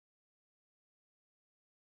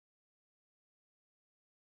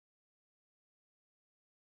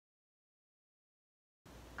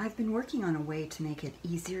I've been working on a way to make it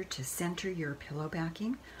easier to center your pillow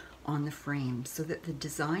backing on the frame so that the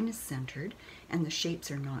design is centered and the shapes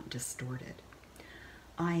are not distorted.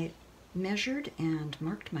 I measured and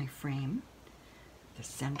marked my frame, the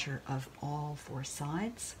center of all four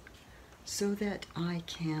sides, so that I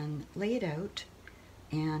can lay it out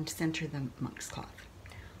and center the monk's cloth.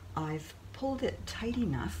 I've pulled it tight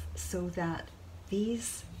enough so that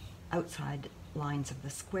these outside lines of the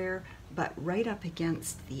square butt right up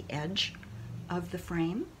against the edge of the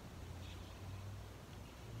frame.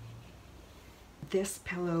 This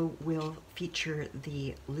pillow will feature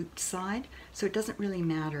the looped side, so it doesn't really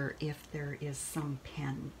matter if there is some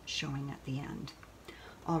pen showing at the end.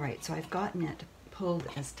 All right, so I've gotten it pulled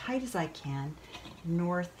as tight as I can,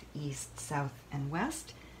 north, east, south, and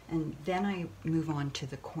west, and then I move on to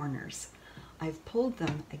the corners. I've pulled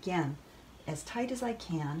them, again, as tight as I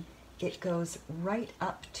can. It goes right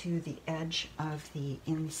up to the edge of the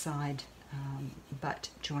inside butt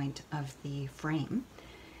joint of the frame,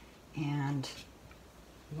 and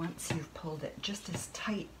once you've pulled it just as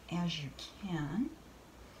tight as you can,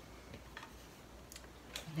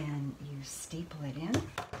 then you staple it in.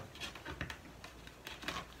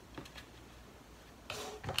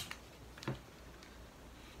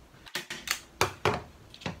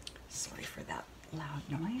 Sorry for that loud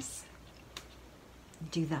noise.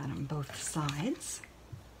 Do that on both sides.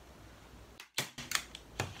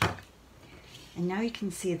 And now you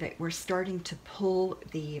can see that we're starting to pull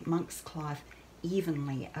the monk's cloth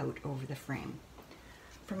evenly out over the frame.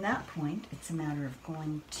 From that point, it's a matter of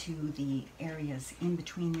going to the areas in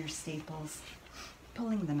between your staples,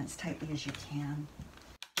 pulling them as tightly as you can,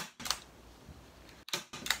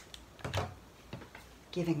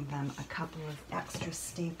 giving them a couple of extra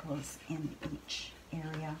staples in each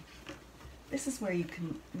area. This is where you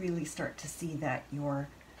can really start to see that your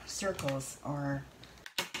circles are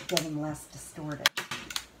getting less distorted.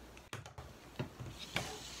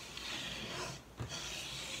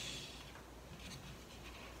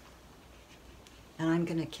 And I'm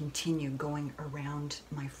going to continue going around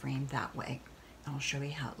my frame that way. I'll show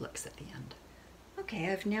you how it looks at the end.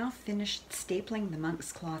 Okay, I've now finished stapling the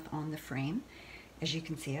monk's cloth on the frame. As you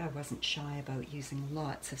can see, I wasn't shy about using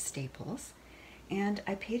lots of staples. And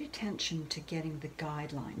I paid attention to getting the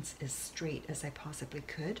guidelines as straight as I possibly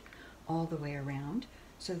could all the way around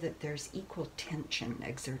so that there's equal tension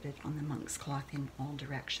exerted on the monk's cloth in all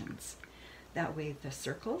directions. That way the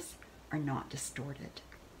circles are not distorted.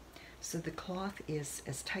 So the cloth is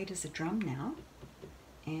as tight as a drum now,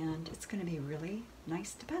 and it's going to be really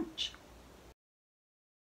nice to punch.